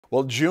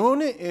Well,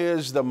 June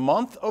is the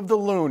month of the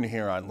Loon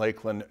here on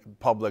Lakeland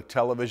Public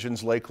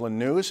Television's Lakeland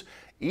News.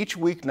 Each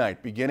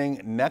weeknight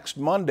beginning next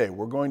Monday,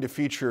 we're going to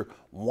feature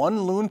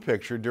one Loon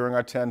picture during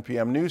our 10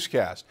 p.m.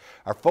 newscast.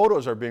 Our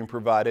photos are being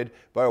provided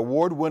by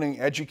award-winning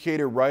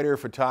educator, writer,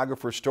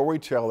 photographer,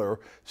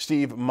 storyteller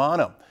Steve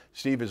Monum.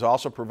 Steve is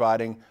also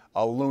providing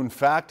a Loon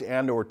fact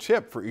and/or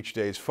tip for each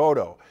day's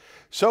photo.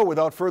 So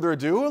without further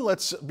ado,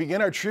 let's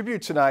begin our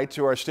tribute tonight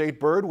to our state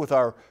bird with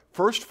our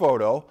first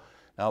photo.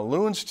 Now,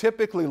 loons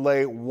typically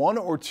lay 1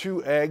 or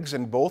 2 eggs,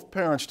 and both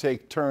parents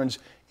take turns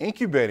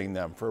incubating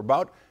them for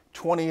about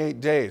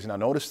 28 days. Now,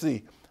 notice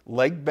the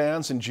leg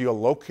bands and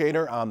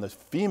geolocator on the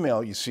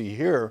female you see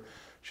here.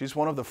 She's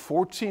one of the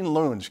 14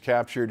 loons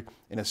captured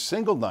in a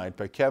single night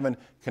by Kevin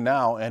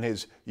Canal and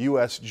his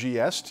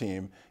USGS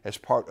team as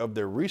part of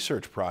their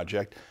research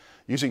project.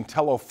 Using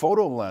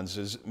telephoto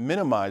lenses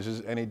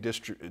minimizes any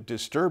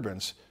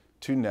disturbance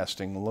to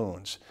nesting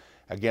loons.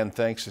 Again,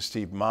 thanks to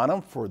Steve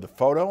Monum for the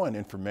photo and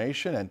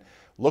information, and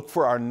look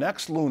for our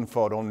next Loon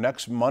photo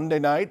next Monday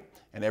night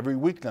and every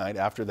weeknight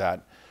after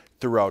that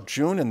throughout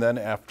June. And then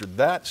after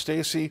that,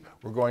 Stacy,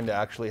 we're going to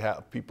actually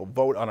have people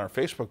vote on our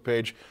Facebook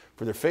page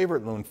for their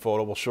favorite Loon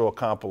photo. We'll show a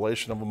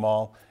compilation of them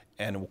all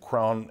and we'll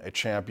crown a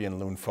champion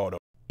Loon photo.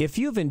 If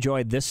you've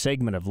enjoyed this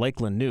segment of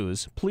Lakeland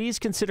News, please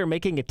consider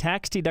making a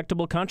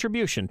tax-deductible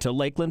contribution to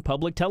Lakeland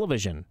Public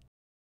Television.